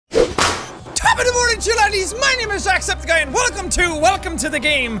Top of the morning, chill laddies. My name is Jacksepticeye, and welcome to the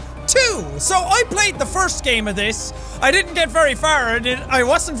game 2. So I played the first game of this. I didn't get very far at it. I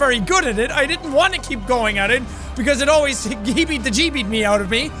wasn't very good at it. I didn't want to keep going at it because it always heebie-the-jeebied me out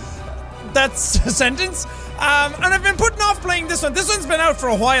of me. That's a sentence. And I've been putting off playing this one. This one's been out for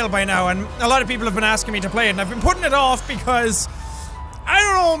a while by now, and a lot of people have been asking me to play it, and I've been putting it off because I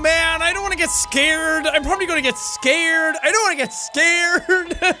don't know, man. I don't want to get scared. I'm probably going to get scared. I don't want to get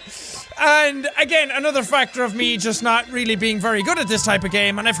scared. And again, another factor of me just not really being very good at this type of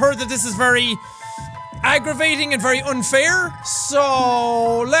game. And I've heard that this is very aggravating and very unfair.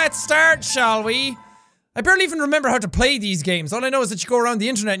 So let's start, shall we? I barely even remember how to play these games. All I know is that you go around the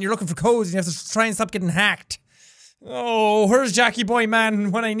internet and you're looking for codes and you have to try and stop getting hacked. Oh, where's Jackie Boy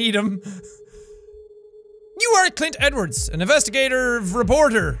Man when I need him? You are Clint Edwards, an investigative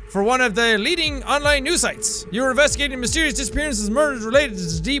reporter for one of the leading online news sites. You were investigating mysterious disappearances and murders related to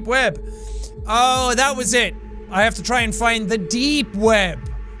the deep web. Oh, that was it. I have to try and find the deep web.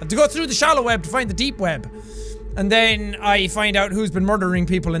 I have to go through the shallow web to find the deep web. And then I find out who's been murdering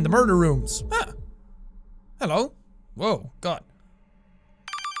people in the murder rooms. Ah. Hello? Whoa, God.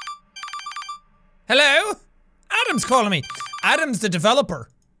 Hello? Adam's calling me. Adam's the developer.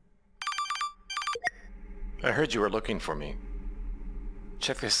 I heard you were looking for me.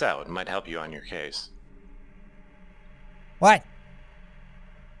 Check this out, it might help you on your case. What?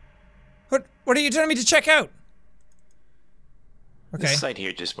 What are you telling me to check out? Okay. This site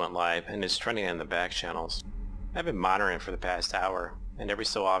here just went live and is trending on the back channels. I've been monitoring it for the past hour, and every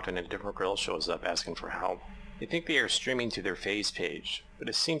so often a different girl shows up asking for help. They think they are streaming to their face page, but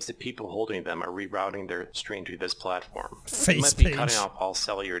it seems that people holding them are rerouting their stream to this platform. They might be cutting off all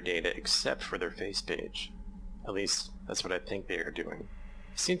cellular data except for their face page. At least, that's what I think they are doing.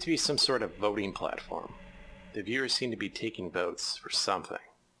 It seems to be some sort of voting platform. The viewers seem to be taking votes for something.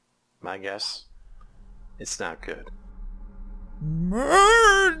 My guess? It's not good.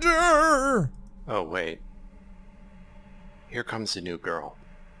 Murder! Oh, wait. Here comes the new girl.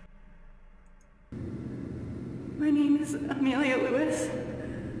 My name is Amelia Lewis.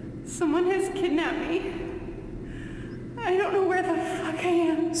 Someone has kidnapped me. I don't know where the fuck I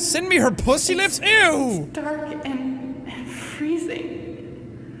am. Send me her pussy lips? Ew! It's dark and freezing.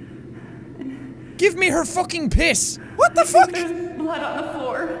 Give me her fucking piss! What the fuck? There's blood on the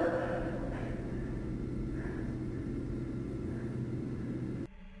floor.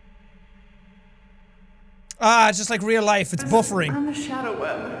 Ah, just like real life, it's buffering. On the shadow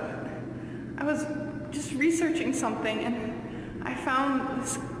web. I was just researching something and I found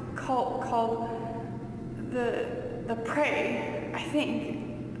this cult called the Prey, I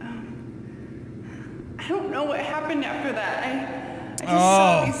think. I don't know what happened after that. I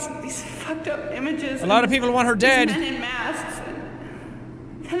just saw these fucked up images. A lot of people want her dead. Men in masks.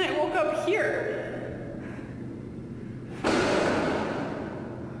 And then I woke up here.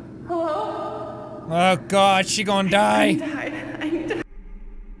 Hello? Oh God, she gonna die. I died.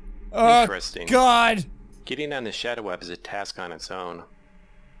 Oh Interesting. God. Getting on the shadow web is a task on its own.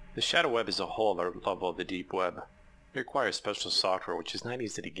 The shadow web is a whole other level of the deep web. It requires special software, which is not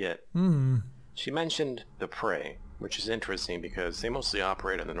easy to get. She mentioned the Prey, which is interesting because they mostly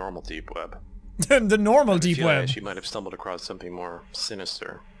operate on the normal deep web. The normal deep web. Like she might have stumbled across something more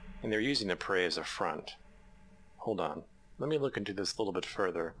sinister, and they're using the Prey as a front. Hold on, let me look into this a little bit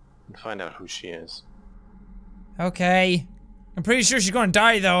further and find out who she is. Okay. I'm pretty sure she's gonna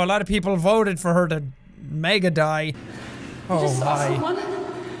die though. A lot of people voted for her to mega die. I just saw my. someone.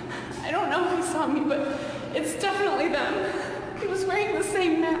 I don't know who saw me, but it's definitely them. He was wearing the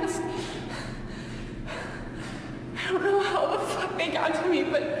same mask. I don't know how the fuck they got to me,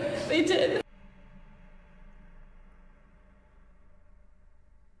 but they did.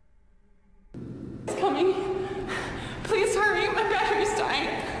 It's coming. Please hurry, my battery's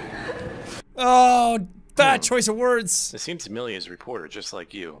dying. Oh, bad choice of words. It seems Amelia is a reporter just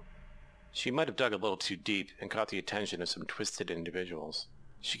like you. She might have dug a little too deep and caught the attention of some twisted individuals.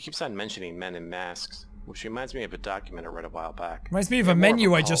 She keeps on mentioning men in masks, which reminds me of a document I read a while back. Reminds me of a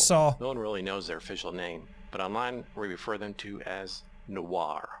menu I just saw. No one really knows their official name, but online we refer them to as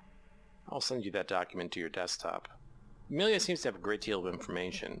Noir. I'll send you that document to your desktop. Amelia seems to have a great deal of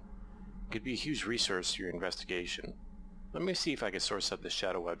information. It could be a huge resource to your investigation. Let me see if I can source up the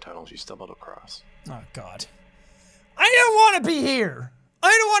shadow web tunnel she stumbled across. Oh God. I don't want to be here. I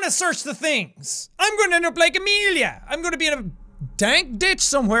don't want to search the things. I'm going to end up like Amelia. I'm going to be in a dank ditch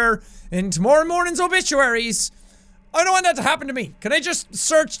somewhere in tomorrow morning's obituaries. I don't want that to happen to me. Can I just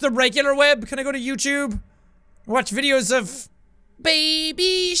search the regular web? Can I go to YouTube? Watch videos of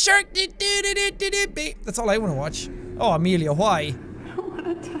Baby Shark. That's all I want to watch. Oh, Amelia, why? I don't want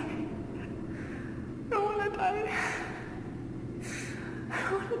to die. I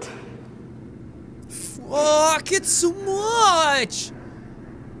want to... Fuck, it's so much!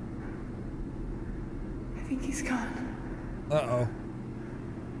 I think he's gone. Uh-oh.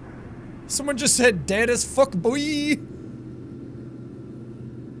 Someone just said dead as fuck, boy!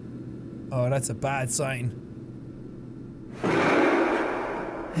 Oh, that's a bad sign.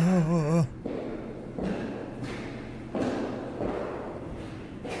 Oh.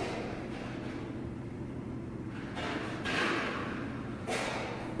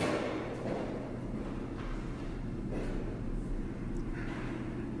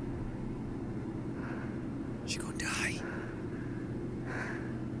 She gonna die.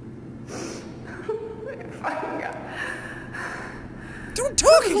 Don't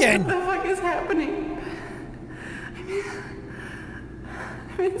talk again! What the fuck is happening?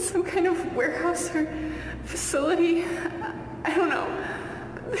 I'm in some kind of warehouse or facility. I don't know.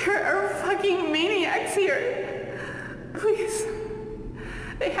 But there are fucking maniacs here. Please.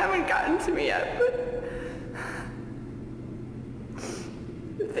 They haven't gotten to me yet, but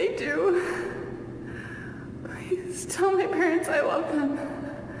if they do, please tell my parents I love them.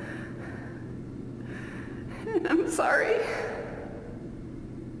 And I'm sorry.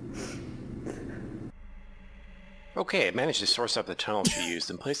 Okay, I managed to source up the tunnel she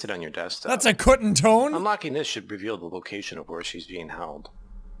used and placed it on your desktop. That's a cutting tone. Unlocking this should reveal the location of where she's being held.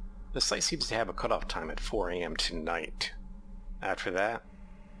 The site seems to have a cutoff time at 4 AM tonight. After that,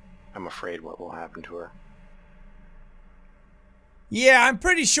 I'm afraid what will happen to her. Yeah, I'm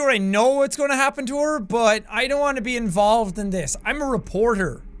pretty sure I know what's going to happen to her, but I don't want to be involved in this. I'm a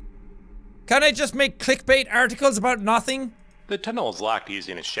reporter. Can't I just make clickbait articles about nothing? The tunnel is locked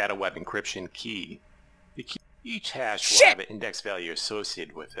using a shadow web encryption key. Each hash Shit! will have an index value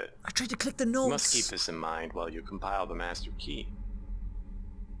associated with it. I tried to click the notes. You must keep this in mind while you compile the master key.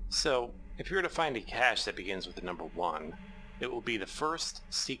 So, if you were to find a hash that begins with the number 1, it will be the first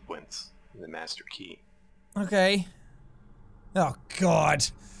sequence in the master key. Okay. Oh god.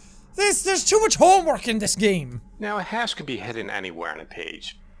 There's too much homework in this game. Now, a hash can be hidden anywhere on a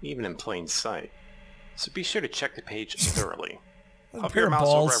page, even in plain sight. So be sure to check the page thoroughly. Hover your mouse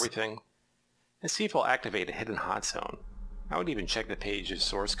over everything, and see if it'll activate a hidden hot zone. I would even check the page's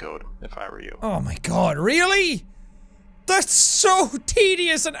source code, if I were you. Oh my god, really? That's so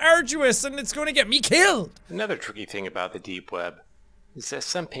tedious and arduous, and it's going to get me killed! Another tricky thing about the deep web is that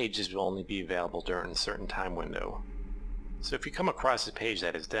some pages will only be available during a certain time window. So if you come across a page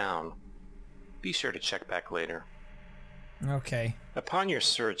that is down, be sure to check back later. Okay. Upon your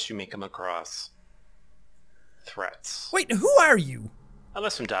search, you may come across threats. Wait, who are you? I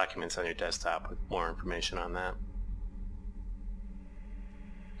left some documents on your desktop with more information on that.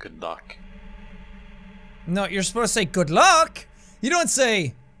 Good luck. No, you're supposed to say good luck. You don't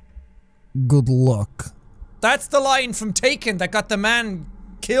say good luck. That's the line from Taken that got the man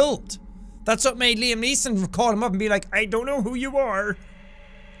killed. That's what made Liam Neeson call him up and be like, I don't know who you are.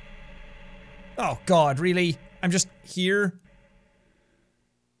 Oh god, really? I'm just here?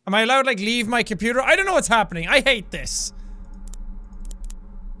 Am I allowed to, like, leave my computer? I don't know what's happening. I hate this.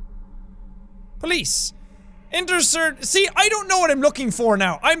 Police. Insert. See, I don't know what I'm looking for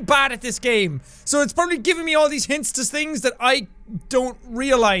now. I'm bad at this game. So it's probably giving me all these hints to things that I don't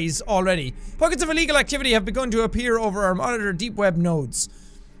realize already. Pockets of illegal activity have begun to appear over our monitored deep web nodes.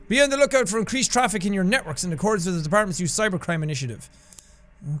 Be on the lookout for increased traffic in your networks in accordance with the department's new cybercrime initiative.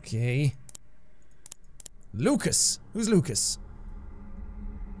 Okay. Lucas. Who's Lucas?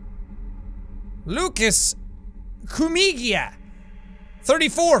 Lucas Kumigia.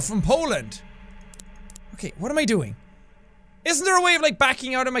 34 from Poland. Okay, what am I doing? Isn't there a way of, like,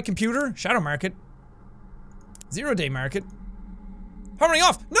 backing out of my computer? Shadow market. 0-day market. Powering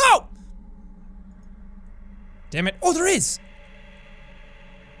off. No! Damn it. Oh, there is!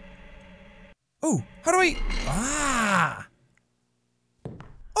 Oh, how do I... Ah!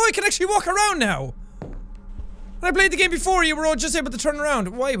 Oh, I can actually walk around now! When I played the game before, you were all just able to turn around.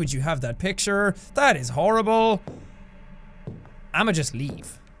 Why would you have that picture? That is horrible. I'ma just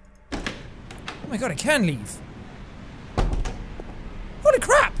leave. Oh my god, I can leave. Holy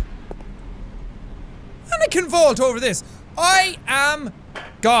crap! And I can vault over this. I am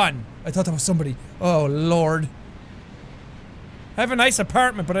gone. I thought that was somebody. Oh lord. I have a nice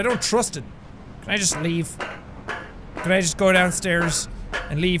apartment, but I don't trust it. Can I just leave? Can I just go downstairs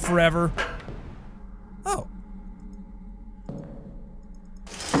and leave forever? Oh.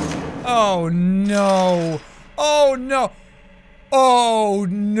 Oh no. Oh no. Oh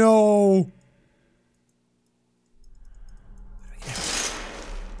no.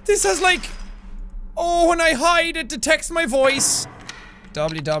 This has like, oh, when I hide, it detects my voice.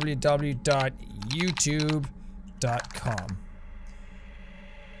 www.youtube.com. YouTube.com.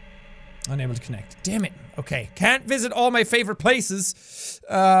 Unable to connect. Damn it. Okay. Can't visit all my favorite places.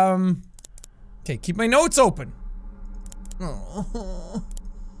 Okay, keep my notes open. Oh.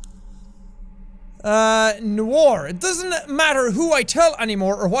 Noir. It doesn't matter who I tell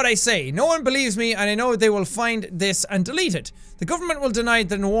anymore or what I say. No one believes me, and I know they will find this and delete it. The government will deny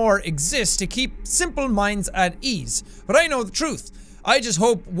that Noir exists to keep simple minds at ease. But I know the truth. I just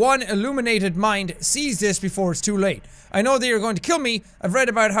hope one illuminated mind sees this before it's too late. I know they are going to kill me. I've read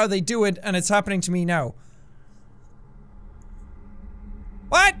about how they do it, and it's happening to me now.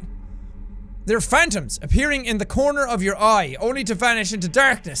 What? They're phantoms appearing in the corner of your eye, only to vanish into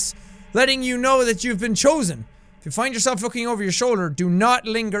darkness, letting you know that you've been chosen. If you find yourself looking over your shoulder, do not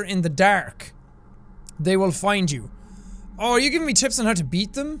linger in the dark. They will find you. Oh, are you giving me tips on how to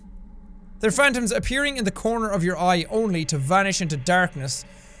beat them? They're phantoms appearing in the corner of your eye only to vanish into darkness,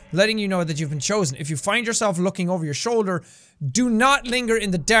 letting you know that you've been chosen. If you find yourself looking over your shoulder, do not linger in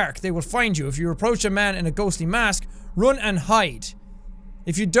the dark. They will find you. If you approach a man in a ghostly mask, run and hide.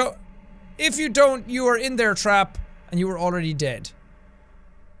 If you don't, you are in their trap and you are already dead.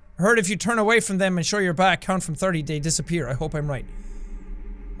 I heard if you turn away from them and show your back, count from 30, they disappear. I hope I'm right.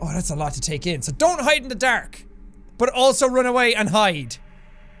 Oh, that's a lot to take in. So don't hide in the dark, but also run away and hide.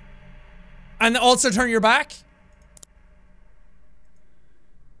 And also turn your back?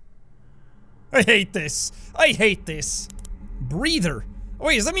 I hate this. I hate this. Breather. Oh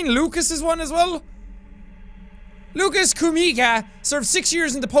wait, does that mean Lucas is one as well? Lucas Kumiga served 6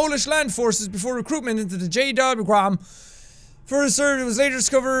 years in the Polish land forces before recruitment into the JWGRAM. For his service, it was later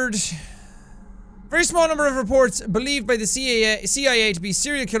discovered. Very small number of reports believed by the CIA to be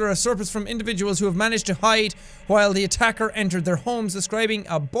serial killer have surfaced from individuals who have managed to hide while the attacker entered their homes, describing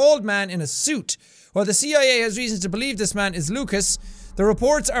a bald man in a suit. While the CIA has reasons to believe this man is Lucas, the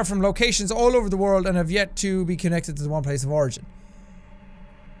reports are from locations all over the world and have yet to be connected to the one place of origin.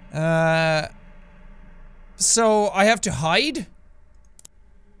 So I have to hide?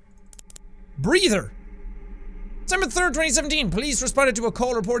 Breather. December 3rd, 2017, police responded to a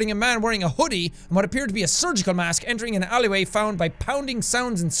call reporting a man wearing a hoodie and what appeared to be a surgical mask entering an alleyway found by pounding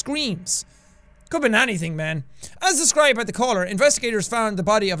sounds and screams. Could have been anything, man. As described by the caller, investigators found the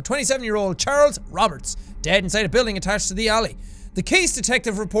body of a 27-year-old Charles Roberts, dead inside a building attached to the alley. The case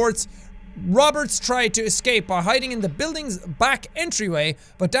detective reports Roberts tried to escape by hiding in the building's back entryway,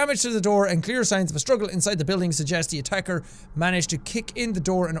 but damage to the door and clear signs of a struggle inside the building suggest the attacker managed to kick in the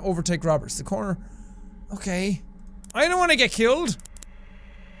door and overtake Roberts. The corner... Okay. I don't want to get killed.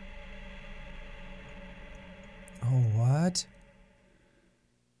 Oh, what?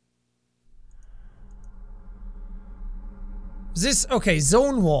 Is this... Okay,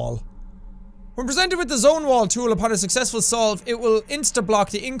 zone wall. When presented with the zone wall tool upon a successful solve, it will insta-block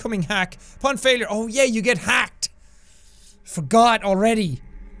the incoming hack. Upon failure... Oh yeah, you get hacked! Forgot already.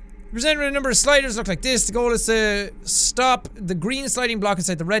 Presented with a number of sliders look like this. The goal is to stop the green sliding block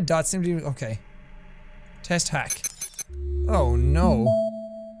inside the red dot. Simply... Okay. Test hack. Oh no.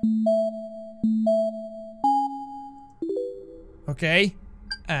 Okay.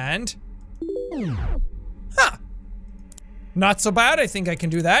 And... Huh! Not so bad, I think I can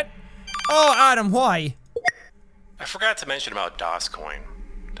do that. Oh, Adam, why? I forgot to mention about DOSCoin.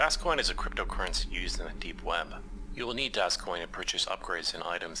 DOSCoin is a cryptocurrency used in the deep web. You will need DOSCoin to purchase upgrades and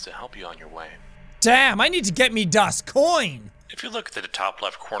items to help you on your way. Damn, I need to get me DOSCoin! If you look at the top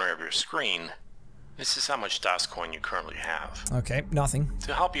left corner of your screen, this is how much DOSCoin you currently have. Okay, nothing.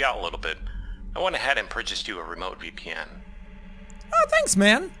 To help you out a little bit, I went ahead and purchased you a remote VPN. Oh, thanks,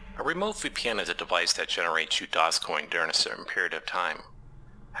 man. A remote VPN is a device that generates you DOSCoin during a certain period of time.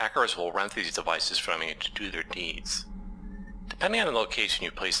 Hackers will rent these devices from you to do their deeds. Depending on the location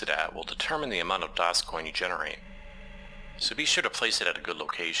you place it at will determine the amount of DOSCoin you generate. So be sure to place it at a good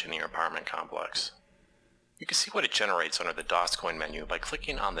location in your apartment complex. You can see what it generates under the DOSCoin menu by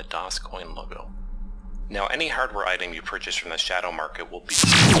clicking on the DOSCoin logo. Now any hardware item you purchase from the shadow market will be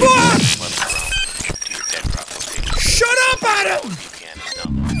to your dead drop location. Shut up, Adam!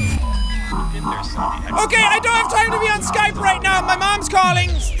 Okay, I don't have time to be on Skype right now. My mom's calling.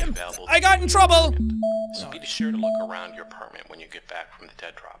 I got in trouble. So be sure to look around your apartment when you get back from the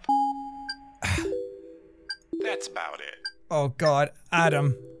dead drop. That's about it. Oh God,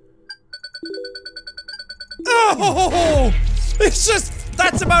 Adam. Oh, it's just,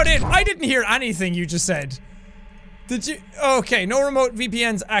 that's about it. I didn't hear anything you just said. Did you? Okay, no remote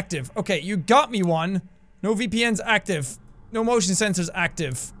VPNs active. Okay, you got me one. No VPNs active. No motion sensors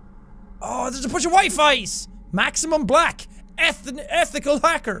active. Oh, there's a bunch of Wi-Fi's! Maximum black! Ethical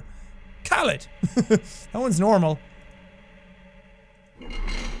hacker! Khaled! That one's normal.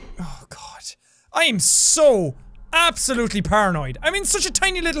 Oh, God. I am so absolutely paranoid. I'm in such a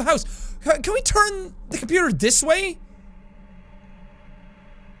tiny little house. Can we turn the computer this way?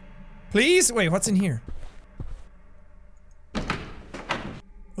 Please? Wait, what's in here?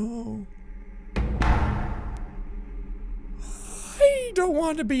 Oh. I don't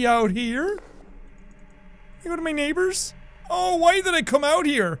want to be out here. Can I go to my neighbors? Oh, why did I come out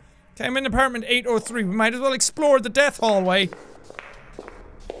here? Okay, I'm in apartment 803. We might as well explore the death hallway.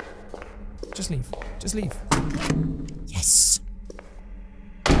 Just leave. Just leave. Yes!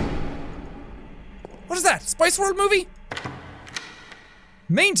 What is that? Spice World movie?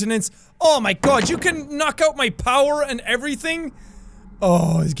 Maintenance? Oh my god, you can knock out my power and everything?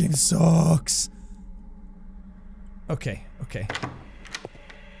 Oh, this game sucks. Okay, okay.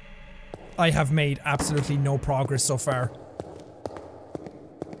 I have made absolutely no progress so far.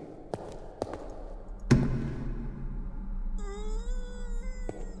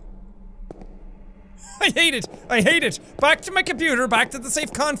 I hate it! I hate it! Back to my computer, back to the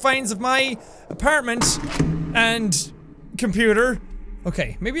safe confines of my apartment and computer.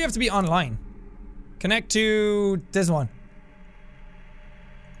 Okay, maybe you have to be online. Connect to this one.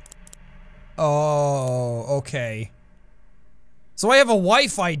 Oh, okay. So I have a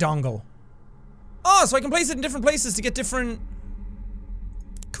Wi-Fi dongle. Oh, so I can place it in different places to get different...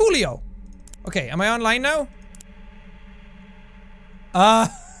 Coolio. Okay, am I online now? I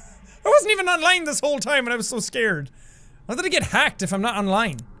wasn't even online this whole time and I was so scared. How did I get hacked if I'm not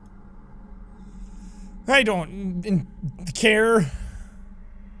online? I don't care.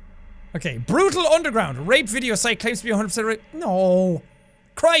 Okay, Brutal Underground. Rape video site claims to be 100% rape. No.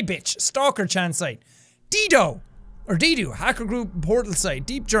 Cry Bitch. Stalker chan site. Dido. Or Dido. Hacker group portal site.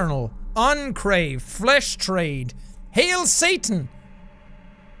 Deep Journal. Uncrave. Flesh Trade. Hail Satan.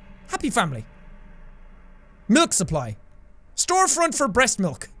 Happy Family. Milk Supply. Storefront for breast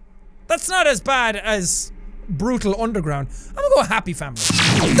milk. That's not as bad as Brutal Underground. I'm gonna go Happy Family.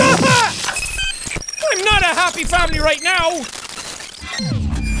 I'm not a happy family right now!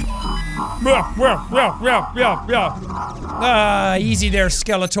 Easy there,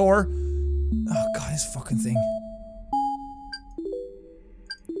 Skeletor. Oh god, this fucking thing.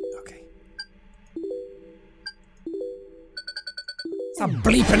 Okay. Stop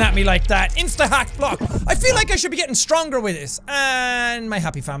bleeping at me like that. Insta-hack block. I feel like I should be getting stronger with this. And my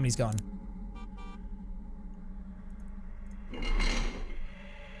happy family's gone.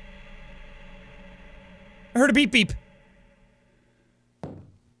 I heard a beep beep.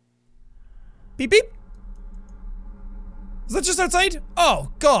 Beep beep? Is that just outside?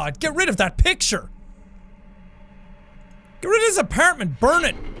 Oh god, get rid of that picture. Get rid of this apartment, burn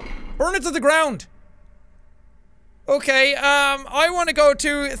it. Burn it to the ground. Okay, I want to go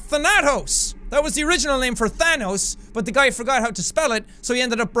to Thanatos. That was the original name for Thanos, but the guy forgot how to spell it, so he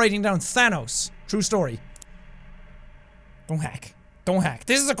ended up writing down Thanos. True story. Don't hack. Don't hack.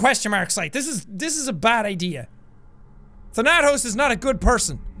 This is a question mark site. This is a bad idea. Thanatos is not a good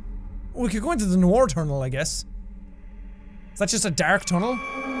person. We could go into the Noir tunnel, I guess. Is that just a dark tunnel?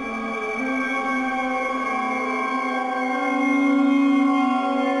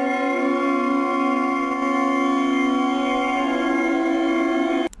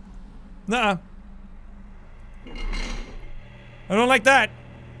 Nuh-uh. I don't like that.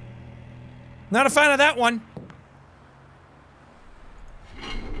 Not a fan of that one.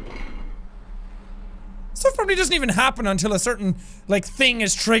 Stuff probably doesn't even happen until a certain, like, thing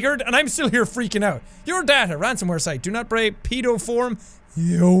is triggered, and I'm still here freaking out. Your data, ransomware site. Do not break pedo form.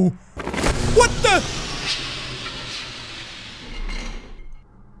 Yo. What the?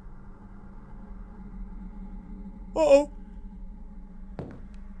 Uh-oh.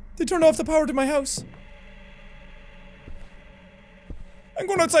 They turned off the power to my house. I'm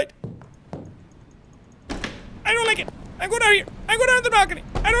going outside. I don't like it. I'm going out here. I'm going down the balcony.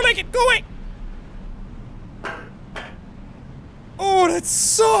 I don't like it. Go away. Oh, that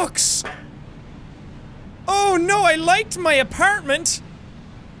sucks. Oh no, I liked my apartment.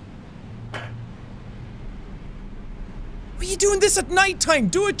 Why are you doing this at nighttime?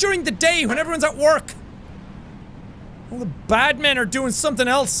 Do it during the day when everyone's at work. All the bad men are doing something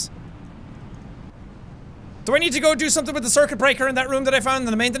else. Do I need to go do something with the circuit breaker in that room that I found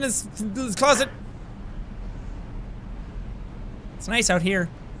in the maintenance closet? It's nice out here.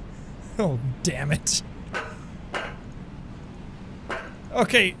 Oh, damn it.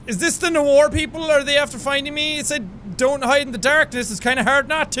 Okay, is this the Noir people? Are they after finding me? It said, don't hide in the darkness. It's kind of hard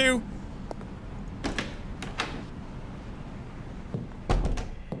not to.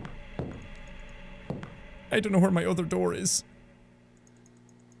 I don't know where my other door is.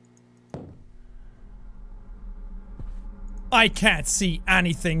 I can't see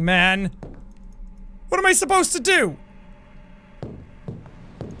anything, man. What am I supposed to do?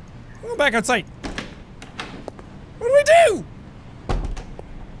 Go back outside. What do I do?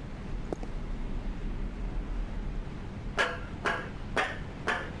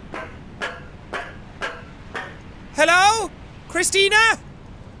 Hello? Christina?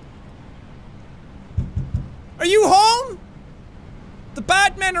 Are you home? The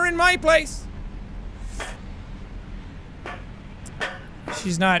bad men are in my place.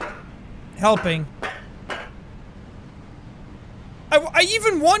 She's not helping. I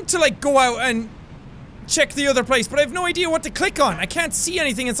even want to like go out and check the other place, but I have no idea what to click on. I can't see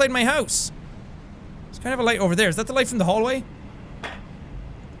anything inside my house. There's kind of a light over there. Is that the light from the hallway?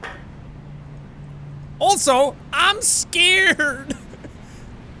 Also, I'm scared.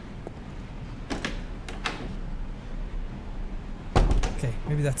 Okay,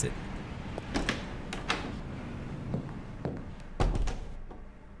 maybe that's it.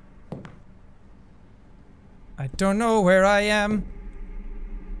 I don't know where I am.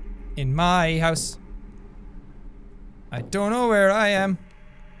 In my house. I don't know where I am.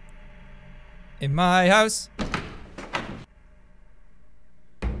 In my house.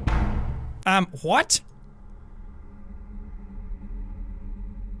 What?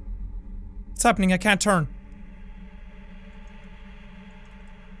 What's happening? I can't turn.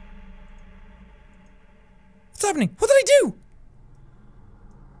 What's happening? What did I do?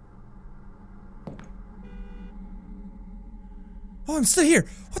 Oh, I'm still here.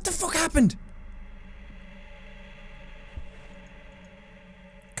 What the fuck happened?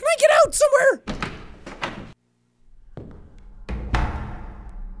 Can I get out somewhere?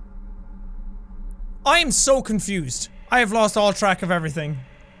 I am so confused. I have lost all track of everything.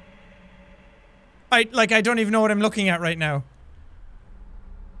 I don't even know what I'm looking at right now.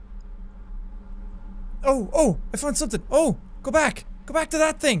 Oh, I found something. Oh, go back. Go back to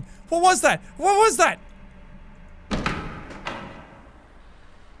that thing. What was that? What was that?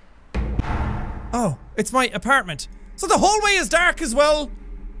 Oh, it's my apartment. So the hallway is dark as well.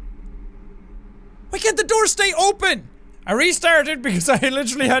 Why can't the door stay open? I restarted because I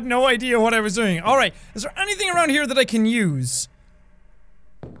literally had no idea what I was doing. Alright, is there anything around here that I can use?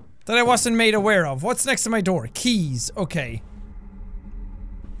 That I wasn't made aware of? What's next to my door? Keys, okay.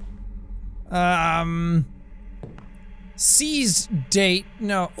 Seized date,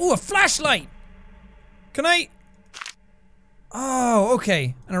 no. Ooh, a flashlight! Can I? Oh,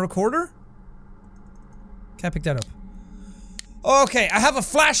 okay. And a recorder? Can't pick that up. Okay, I have a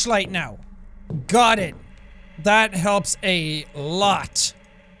flashlight now. Got it. That helps a lot.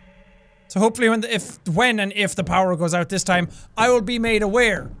 So hopefully when and if the power goes out this time, I will be made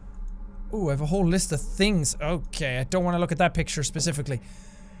aware. Ooh, I have a whole list of things. Okay, I don't want to look at that picture specifically.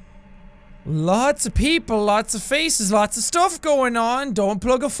 Lots of people, lots of faces, lots of stuff going on. Don't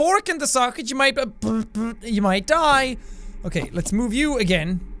plug a fork in the socket, you might die. Okay, let's move you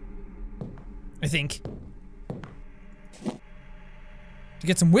again. I think. To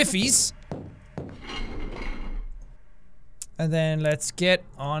get some whiffies. And then let's get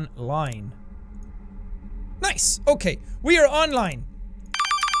online. Nice, okay. We are online.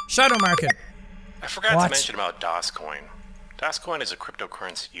 Shadow market. I forgot to mention about DOSCoin. DOSCoin is a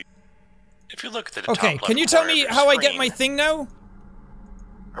cryptocurrency. If you look at the top okay, left can you tell me how I get screen, my thing now?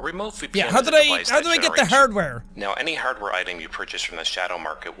 A remote VPN yeah, how do I get the hardware? Now, any hardware item you purchase from the shadow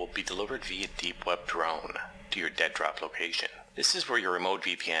market will be delivered via deep web drone to your dead drop location. This is where your remote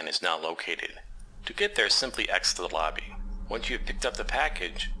VPN is now located. To get there, simply exit the lobby. Once you have picked up the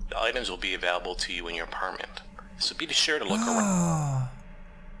package, the items will be available to you in your apartment. So be sure to look around.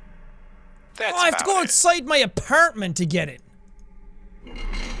 That's I have to go outside my apartment to get it.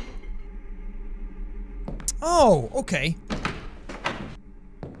 Oh, okay.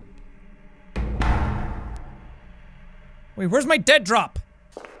 Wait, where's my dead drop?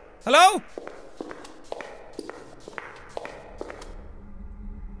 Hello?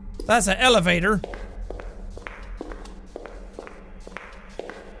 That's an elevator.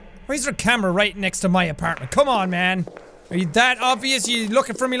 Why is there a camera right next to my apartment? Come on, man. Are you that obvious? You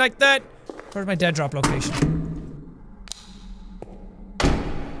looking for me like that? Where's my dead drop location?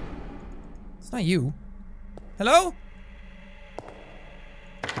 It's not you. Hello?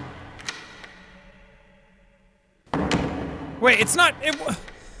 Wait, it's not.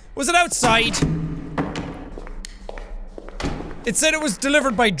 Was it outside? It said it was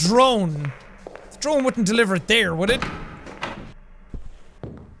delivered by drone. The drone wouldn't deliver it there, would it?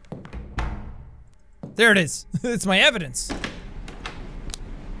 There it is. It's my evidence.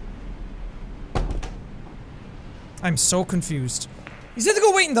 I'm so confused. You said to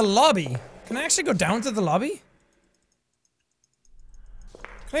go wait in the lobby. Can I actually go down to the lobby?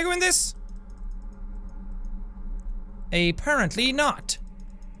 Can I go in this? Apparently not.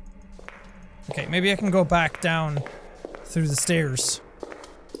 Okay, maybe I can go back down through the stairs.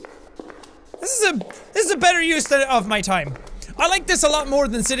 This is a better use of my time. I like this a lot more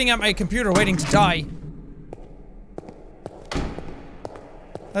than sitting at my computer waiting to die.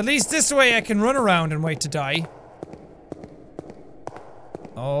 At least this way I can run around and wait to die.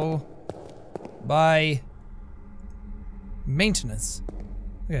 Oh. Bye. Maintenance.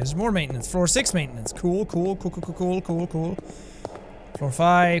 Okay, there's more maintenance. Floor 6 maintenance. Cool. Floor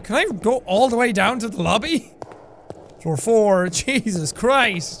 5. Can I go all the way down to the lobby? Floor 4. Jesus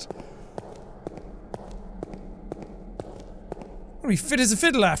Christ. I'm gonna be fit as a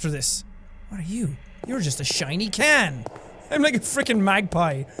fiddle after this. What are you? You're just a shiny can. I'm like a freaking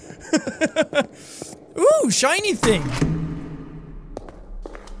magpie. Ooh, shiny thing.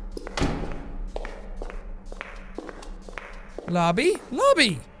 Lobby?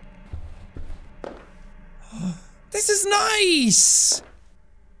 This is nice!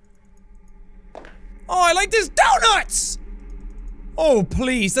 Oh, I like this donuts! Oh,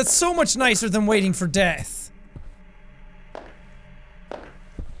 please, that's so much nicer than waiting for death. Can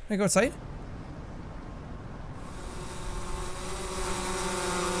I go outside?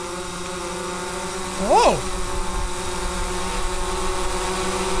 Oh!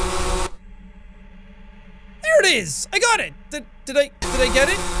 There it is! I got it! Did I get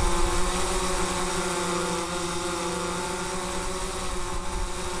it?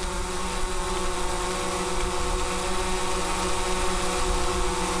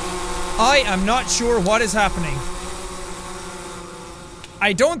 I am not sure what is happening.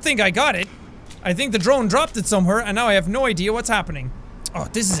 I don't think I got it. I think the drone dropped it somewhere and now I have no idea what's happening. Oh,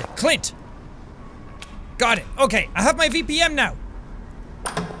 this is it. Clint! Got it. Okay, I have my VPN now.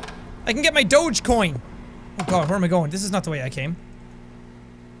 I can get my Dogecoin. Oh god, where am I going? This is not the way I came.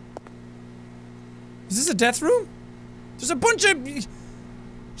 Is this a death room? There's a bunch of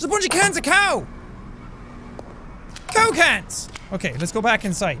cans of cow! Cow cans! Okay, let's go back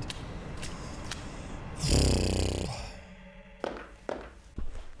inside.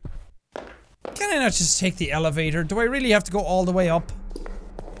 Can I not just take the elevator? Do I really have to go all the way up?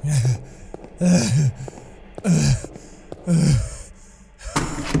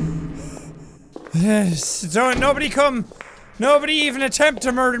 Don't nobody even attempt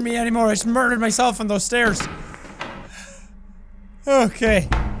to murder me anymore. I just murdered myself on those stairs. Okay.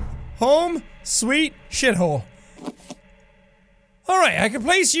 Home, sweet shithole. Alright, I can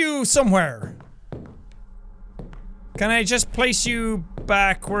place you somewhere. Can I just place you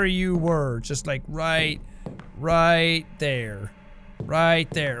back where you were? Just like right there. Right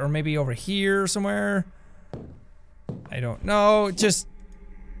there. Or maybe over here somewhere. I don't know. Just...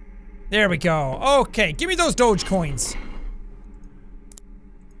 there we go. Okay, give me those Doge coins.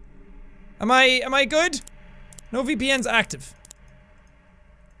 Am I good? No VPN's active.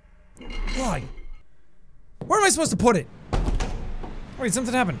 Why? Where am I supposed to put it? Wait,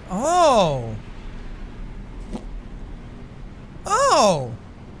 something happened. Oh. Oh!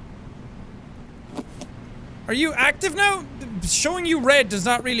 Are you active now? Showing you red does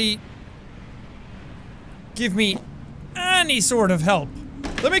not really give me any sort of help.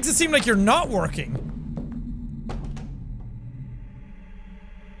 That makes it seem like you're not working.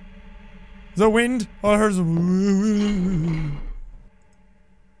 The wind? I heard some.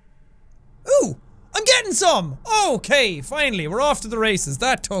 Ooh! I'm getting some! Okay, finally, we're off to the races.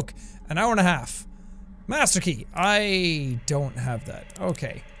 That took an hour and a half. Master key. I don't have that.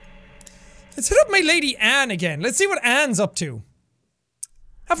 Okay. Let's hit up my lady Anne again. Let's see what Anne's up to.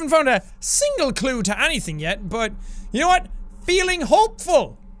 Haven't found a single clue to anything yet, but you know what? Feeling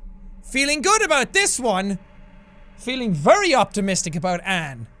hopeful. Feeling good about this one. Feeling very optimistic about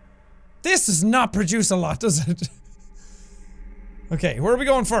Anne. This does not produce a lot, does it? Okay, where are we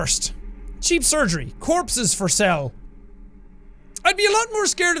going first? Cheap surgery. Corpses for sale. I'd be a lot more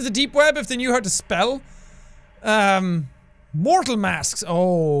scared of the deep web if they knew how to spell. Mortal masks.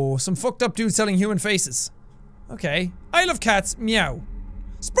 Oh, some fucked up dude selling human faces. Okay. Isle of Cats. Meow.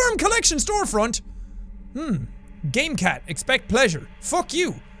 Sperm collection storefront. Game cat. Expect pleasure. Fuck you.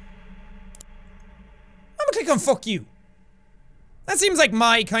 I'm gonna click on fuck you. That seems like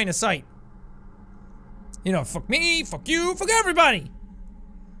my kind of site. You know, fuck me, fuck you, fuck everybody.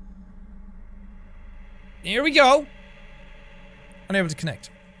 Here we go. Unable to connect.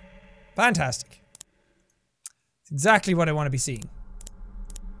 Fantastic. It's exactly what I want to be seeing.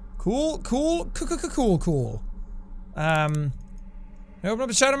 Cool. Can I open up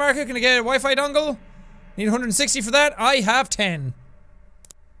a shadow market? Can I get a Wi-Fi dongle? Need 160 for that? I have 10.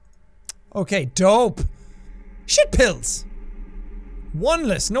 Okay, dope. Shit pills.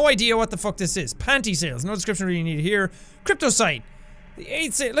 Oneless. No idea what the fuck this is. Panty sales. No description really needed here. Crypto site. The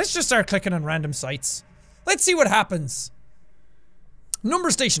 8th site. Let's just start clicking on random sites. Let's see what happens.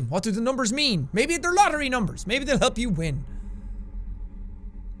 Number station. What do the numbers mean? Maybe they're lottery numbers. Maybe they'll help you win.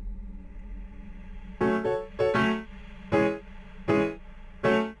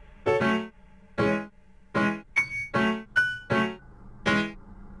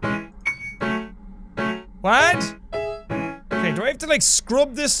 What? Okay, do I have to like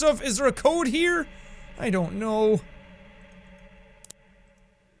scrub this stuff? Is there a code here? I don't know.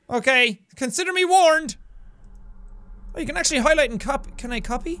 Okay, consider me warned. Oh, you can actually highlight and copy. Can I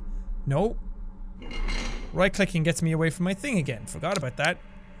copy? No. Right clicking gets me away from my thing again. Forgot about that.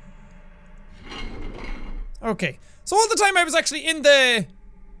 Okay, so all the time I was actually in the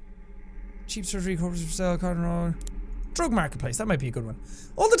cheap surgery, corpus for sale, cotton roll. Drug marketplace, that might be a good one.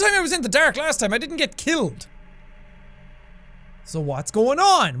 All the time I was in the dark last time, I didn't get killed. So what's going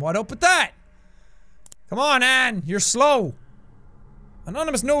on? What up with that? Come on, Anne, you're slow.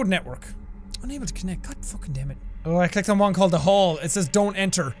 Anonymous node network. Unable to connect, god fucking damn it. Oh, I clicked on one called the hall. It says don't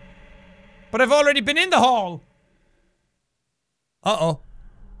enter. But I've already been in the hall. Uh-oh.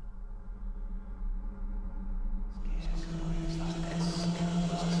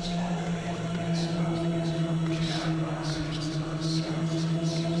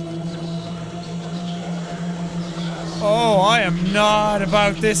 Oh, I am not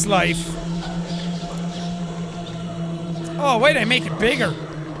about this life. Oh, wait, I make it bigger.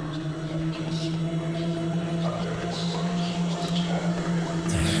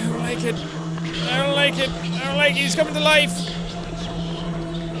 I don't like it. I don't like it. I don't like it. He's coming to life.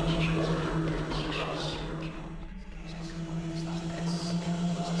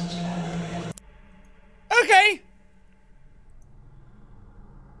 Okay.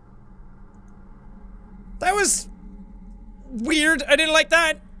 That was weird. I didn't like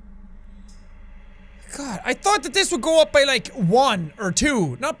that. God, I thought that this would go up by like 1 or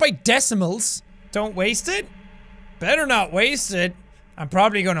 2, not by decimals. Don't waste it? Better not waste it. I'm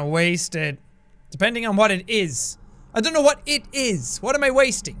probably gonna waste it. Depending on what it is. I don't know what it is. What am I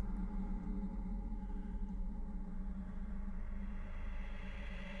wasting?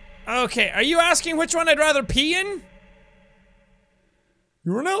 Okay, are you asking which one I'd rather pee in?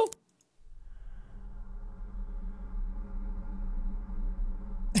 Urinal?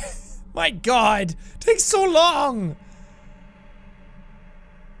 My god, takes so long.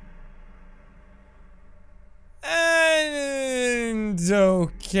 And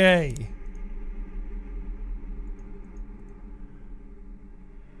okay.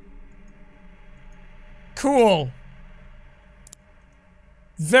 Cool.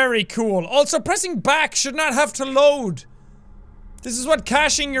 Very cool. Also, pressing back should not have to load. This is what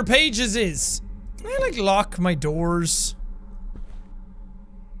caching your pages is. Can I like lock my doors?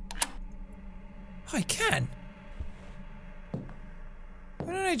 Oh, I can.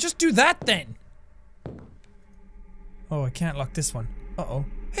 Why don't I just do that then? Oh, I can't lock this one. Uh-oh.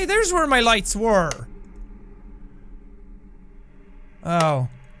 Hey, there's where my lights were. Oh.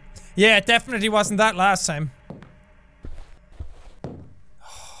 Yeah, it definitely wasn't that last time.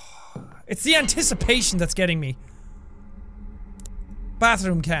 It's the anticipation that's getting me.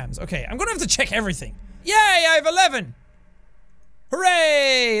 Bathroom cams. Okay, I'm gonna have to check everything. Yay, I have 11!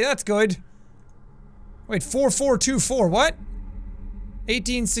 Hooray! That's good. Wait, 4424, what?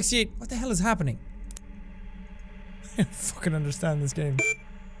 1868. What the hell is happening? I don't fucking understand this game.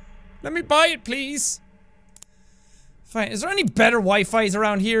 Let me buy it, please. Fine. Is there any better Wi-Fi's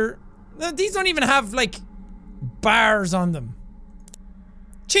around here? These don't even have, like, bars on them.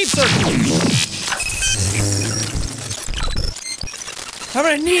 Cheap surgery. I'm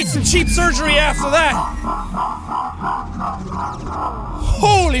gonna need some cheap surgery after that.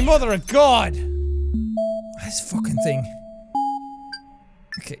 Holy mother of God. This fucking thing.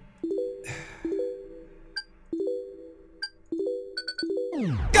 Okay.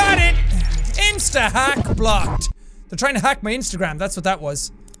 Got it! Insta-hack blocked. They're trying to hack my Instagram, that's what that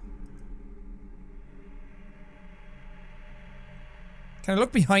was. Can I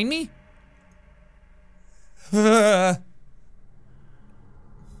look behind me?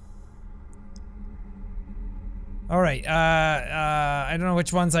 Alright, I don't know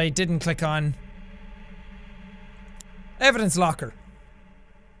which ones I didn't click on. Evidence locker.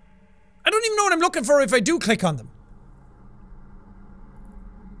 I don't even know what I'm looking for if I do click on them.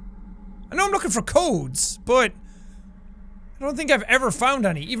 I know I'm looking for codes, but I don't think I've ever found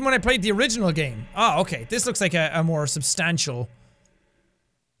any, even when I played the original game. Ah, okay. This looks like a more substantial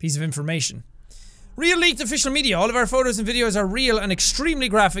piece of information. Real leaked official media. All of our photos and videos are real and extremely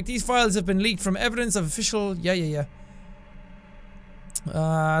graphic. These files have been leaked from evidence of official... Yeah.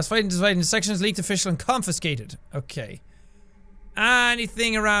 Divided sections, leaked, official, and confiscated. Okay.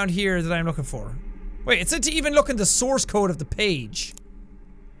 Anything around here that I'm looking for? Wait, it said to even look in the source code of the page.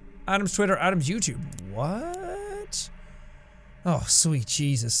 Adam's Twitter, Adam's YouTube. What? Oh, sweet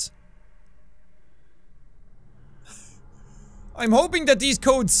Jesus. I'm hoping that these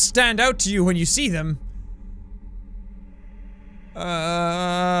codes stand out to you when you see them.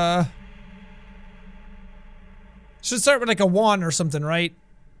 Should start with like a 1 or something, right?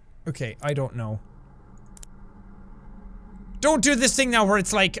 Okay, I don't know. Don't do this thing now where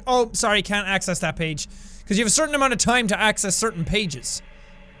it's like, oh, sorry, can't access that page. Because you have a certain amount of time to access certain pages.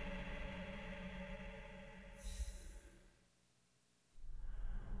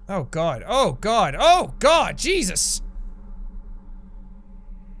 Oh god, oh god, oh god, Jesus!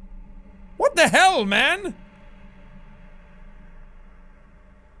 What the hell, man?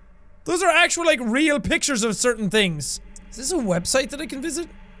 Those are actual, like, real pictures of certain things. Is this a website that I can visit?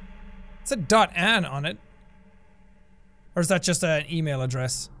 It said .an on it. Or is that just an email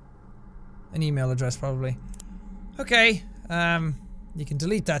address? An email address, probably. Okay, you can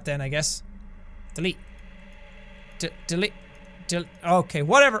delete that then, I guess. Delete. Delete. Okay,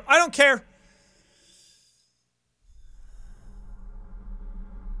 whatever. I don't care.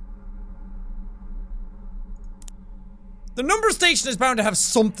 The number station is bound to have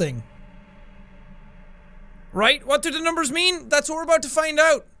something. Right? What do the numbers mean? That's what we're about to find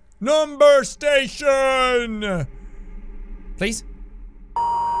out. Number station! Please?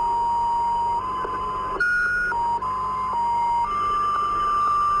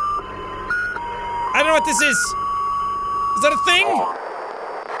 I don't know what this is. Is that a thing?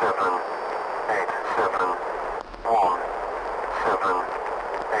 7, 8, 7, 1, 7,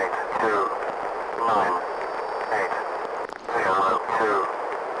 8, 2, 9, 8, 0, 2,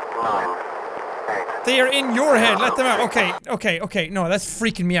 9, 8. They are in your head. Let them out. Okay, okay, okay. No, that's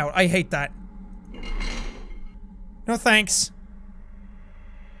freaking me out. I hate that. No thanks.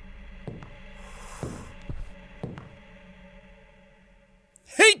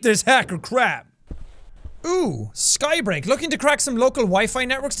 Hate this hacker crap. Ooh, Skybreak. Looking to crack some local Wi-Fi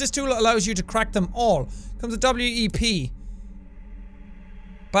networks? This tool allows you to crack them all. Comes with WEP.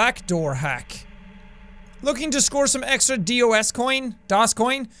 Backdoor hack. Looking to score some extra DOS coin? DOS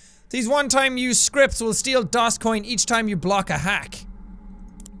coin? These one-time use scripts will steal DOS coin each time you block a hack.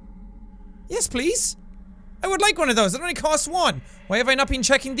 Yes, please. I would like one of those. It only costs 1. Why have I not been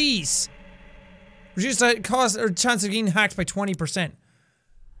checking these? Reduce the cost or chance of getting hacked by 20%.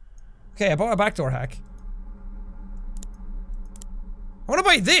 Okay, I bought a backdoor hack. I wanna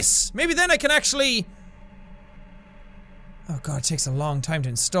buy this! Maybe then I can actually... Oh god, it takes a long time to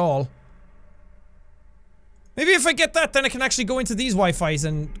install. Maybe if I get that, then I can actually go into these Wi-Fis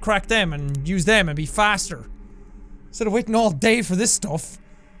and crack them and use them and be faster. Instead of waiting all day for this stuff.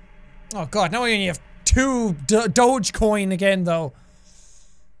 Oh god, now I only have 2 Dogecoin again, though.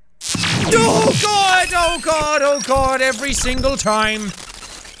 Oh god, oh god, oh god, every single time.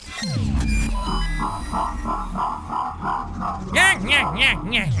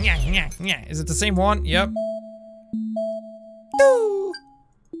 Is it the same one? Yep. Ooh.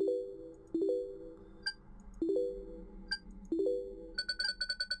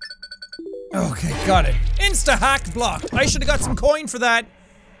 Okay, got it. Insta-hack blocked. I should have got some coin for that.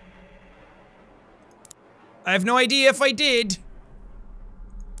 I have no idea if I did.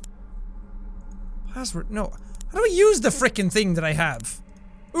 Password? No. How do I use the frickin' thing that I have?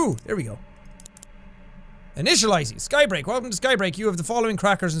 Ooh, there we go. Initializing. Skybreak. Welcome to Skybreak. You have the following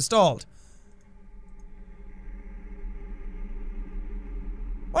crackers installed.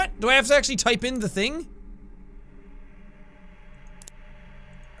 What? Do I have to actually type in the thing?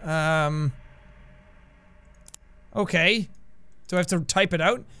 Okay. Do I have to type it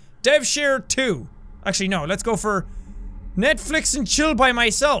out? DevShare 2. Actually, no. Let's go for Netflix and chill by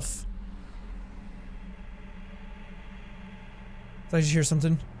myself. Did I just hear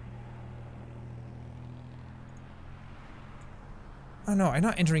something? Oh no, I'm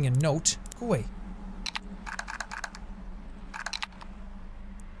not entering a note. Go away.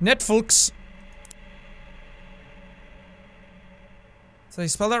 Netflix. Did I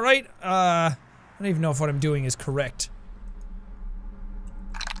spell that right? I don't even know if what I'm doing is correct.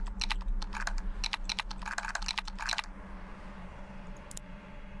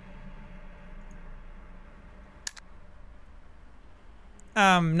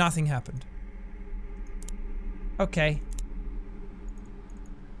 Nothing happened. Okay.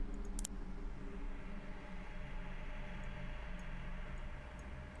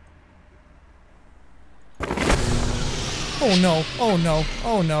 Oh no, oh no,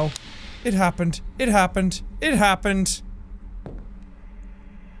 oh no. It happened, it happened, it happened.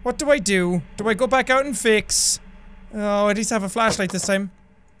 What do I do? Do I go back out and fix? Oh, at least I have a flashlight this time.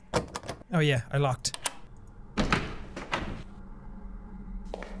 Oh yeah, I locked.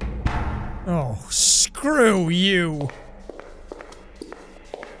 Oh, screw you. What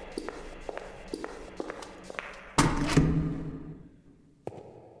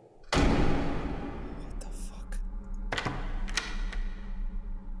the fuck?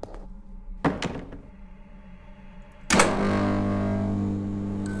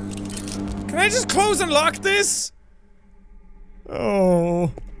 Can I just close and lock this?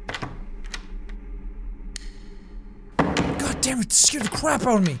 Oh. God damn it, scared the crap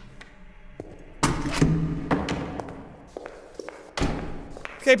out of me.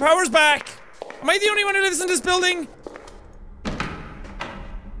 Okay, power's back. Am I the only one who lives in this building? Oh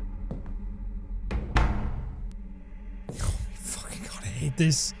my fucking god, I hate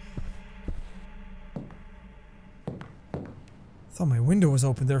this. Thought my window was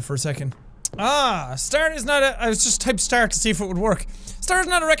open there for a second. Ah, start is not a— I was just type start to see if it would work. Start is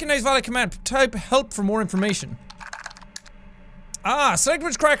not a recognized valid command. Type help for more information. Ah, select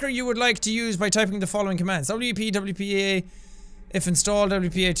which cracker you would like to use by typing the following commands. WP, WPA, if installed,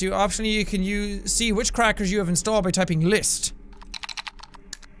 WPA2. Optionally, you can see which crackers you have installed by typing list.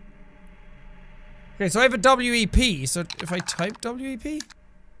 Okay, so I have a WEP, so if I type WEP?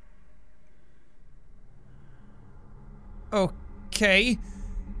 Okay.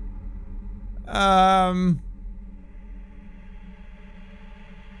 I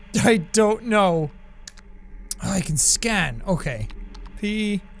don't know. Oh, I can scan. Okay.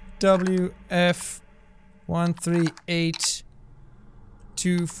 PWF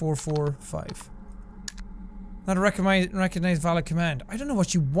 13824445. Not a recognized valid command. I don't know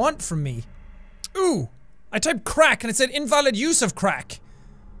what you want from me. Ooh! I typed crack and it said invalid use of crack.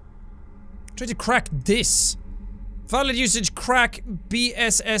 I tried to crack this. Valid usage crack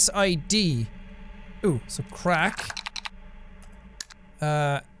BSSID. Ooh, so crack.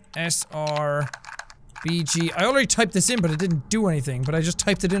 SRBG. I already typed this in, but it didn't do anything. But I just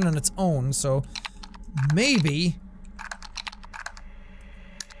typed it in on its own, so maybe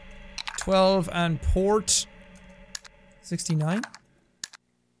 12 and port 69.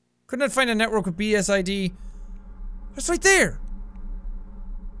 Could not find a network with BSID. It's right there.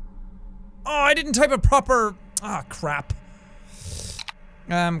 Oh, I didn't type a proper. Ah, crap.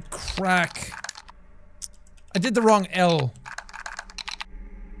 Crack. I did the wrong L.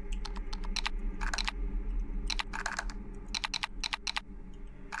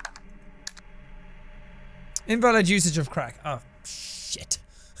 Invalid usage of crack. Oh, shit.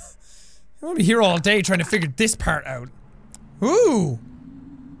 I'm gonna be here all day trying to figure this part out. Ooh!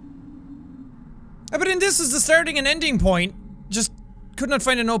 But in this is the starting and ending point. Just could not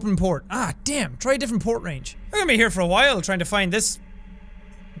find an open port. Ah, damn. Try a different port range. I'm gonna be here for a while trying to find this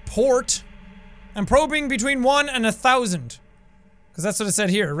port. I'm probing between 1 and 1,000. Because that's what it said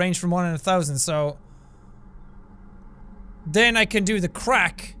here. A range from 1 and 1,000, so then I can do the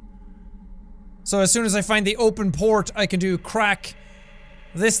crack. So as soon as I find the open port, I can do crack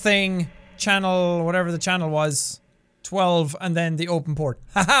this thing, channel, whatever the channel was, 12, and then the open port.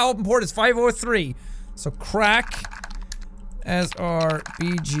 Haha, open port is 503. So crack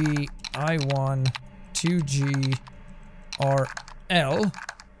SRBG I1 2G RL.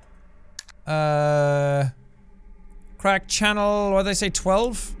 Crack channel, what did I say,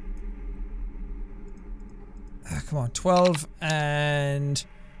 12? Ah, come on, 12 and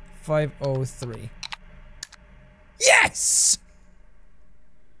 503. Yes!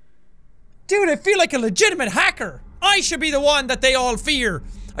 Dude, I feel like a legitimate hacker. I should be the one that they all fear.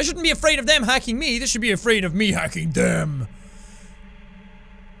 I shouldn't be afraid of them hacking me. They should be afraid of me hacking them.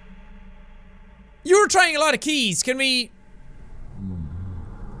 You were trying a lot of keys. Can we...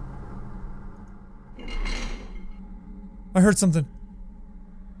 I heard something.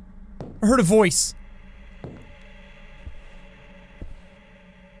 I heard a voice.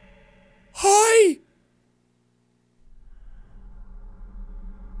 Hi!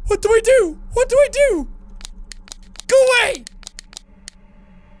 What do I do? What do I do? Go away!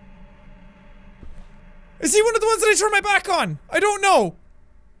 Is he one of the ones that I turn my back on? I don't know.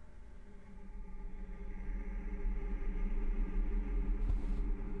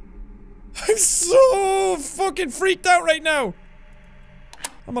 I'm so fucking freaked out right now.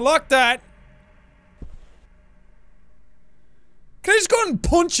 I'm gonna lock that. Can I just go and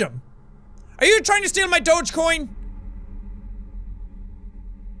punch him? Are you trying to steal my Dogecoin?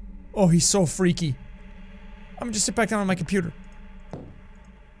 Oh, he's so freaky. I'm gonna just sit back down on my computer.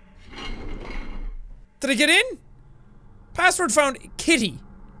 Did I get in? Password found Kitty.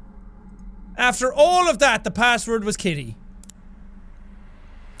 After all of that, the password was Kitty.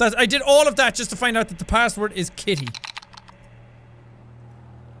 I did all of that just to find out that the password is Kitty.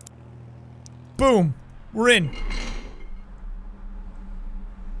 Boom. We're in.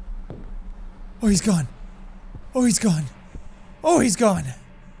 Oh, he's gone. Oh, he's gone. Oh, he's gone.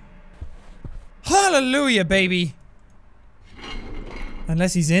 Hallelujah, baby.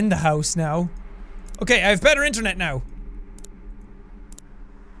 Unless he's in the house now. Okay, I have better internet now.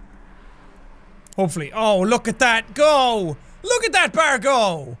 Hopefully. Oh, look at that go! Look at that bar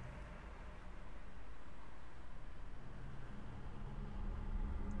go!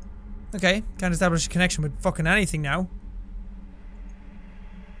 Okay, can't establish a connection with fucking anything now.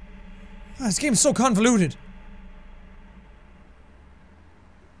 Oh, this game's so convoluted.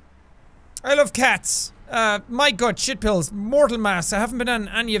 I love cats. My gut, shit pills, mortal mass. I haven't been on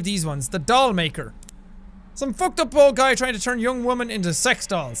any of these ones. The doll maker. Some fucked up old guy trying to turn young women into sex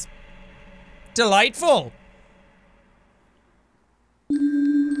dolls. Delightful.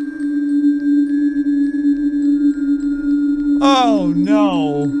 Oh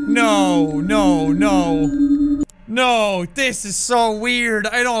no. No, no, no. No, this is so weird.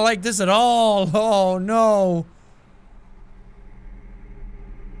 I don't like this at all. Oh no.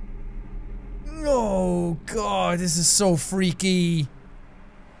 Oh god, this is so freaky.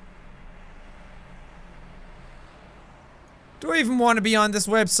 Do I even want to be on this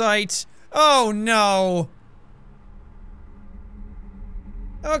website? Oh no.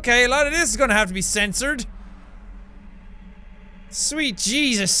 Okay, a lot of this is gonna have to be censored. Sweet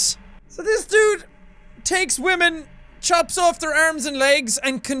Jesus. So this dude takes women, chops off their arms and legs,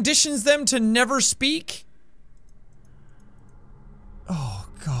 and conditions them to never speak? Oh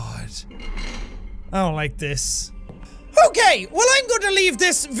god. I don't like this. Okay, well I'm going to leave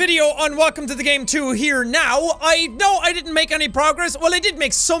this video on Welcome to the Game 2 here now. I know I didn't make any progress. Well, I did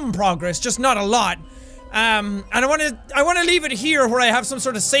make some progress, just not a lot. And I want to leave it here where I have some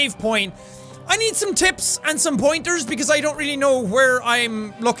sort of save point. I need some tips and some pointers because I don't really know where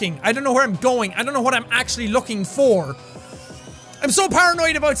I'm looking. I don't know where I'm going. I don't know what I'm actually looking for. I'm so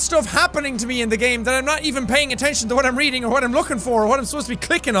paranoid about stuff happening to me in the game that I'm not even paying attention to what I'm reading or what I'm looking for or what I'm supposed to be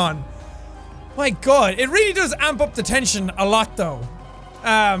clicking on. My god, it really does amp up the tension a lot though.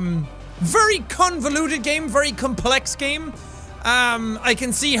 Very convoluted game, very complex game. I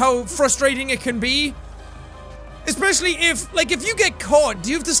can see how frustrating it can be. Especially if, like, if you get caught, do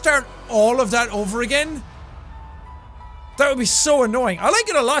you have to start all of that over again? That would be so annoying. I like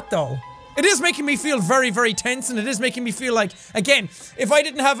it a lot though. It is making me feel very, very tense, and it is making me feel like, again, if I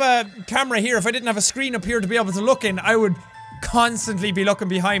didn't have a camera here, if I didn't have a screen up here to be able to look in, I would constantly be looking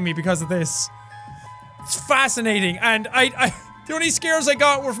behind me because of this. It's fascinating, and the only scares I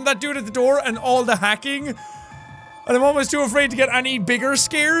got were from that dude at the door and all the hacking. And I'm almost too afraid to get any bigger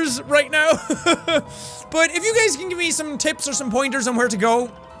scares right now. But if you guys can give me some tips or some pointers on where to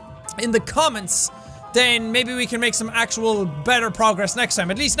go in the comments, then maybe we can make some actual better progress next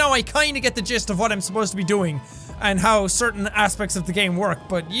time. At least now I kind of get the gist of what I'm supposed to be doing and how certain aspects of the game work.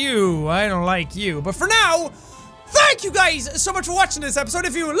 But I don't like you. But for now, thank you guys so much for watching this episode.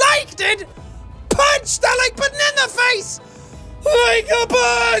 If you liked it, punch that like button in the face like a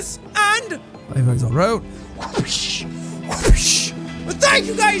boss, and I guys all out. Whoosh, whoosh. But thank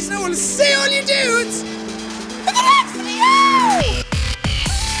you guys, and I will see all you dudes in the next video!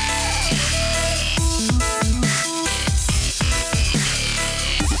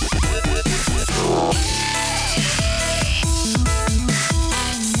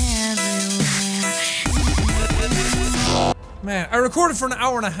 Man, I recorded for an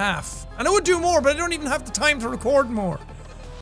hour and a half. And I would do more, but I don't even have the time to record more.